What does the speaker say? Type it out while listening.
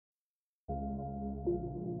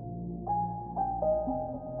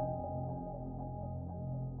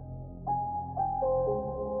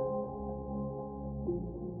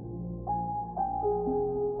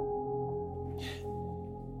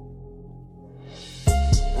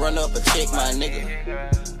run up a check, my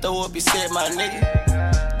nigga. Throw up your set, my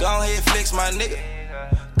nigga. Go ahead, flex, my nigga.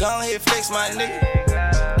 Go ahead, flex, my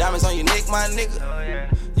nigga. Diamonds on your neck, my nigga.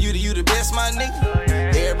 You the best, my nigga.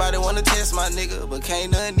 Everybody wanna test my nigga, but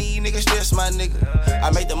can't none of these niggas stress my nigga.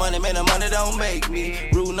 I make the money, man, the money don't make me.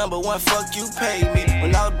 Rule number one, fuck you, pay me.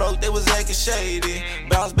 When I was broke, they was acting shady.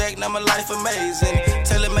 Bounce back, now my life amazing.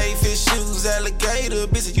 Tailor-made fit shoes, alligator.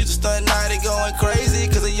 Bitches used to stunt, now they going crazy.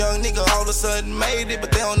 Cause a young nigga all of a sudden made it,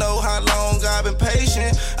 but they don't know how long I've been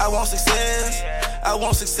patient. I want success. I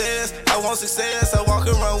want success, I want success, I walk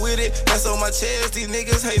around with it, that's on my chest. These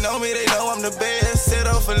niggas hating on me, they know I'm the best. Set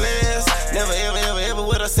up for less, never ever ever ever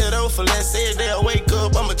would I set up for less. Every day I wake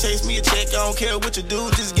up, I'ma chase me a check. I don't care what you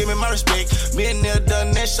do, just give me my respect. Been there,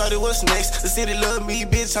 done that, shawty, what's next? The city love me,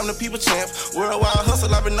 bitch, I'm the people champ. Worldwide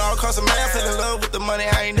hustle, I've been all across the map. Fell in love with the money,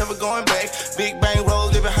 I ain't never going back. Big bang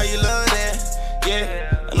rolls, baby, how you love that?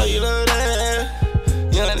 Yeah, I know you love that.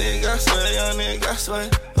 Young nigga, I swear,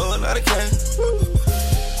 oh, not a cat.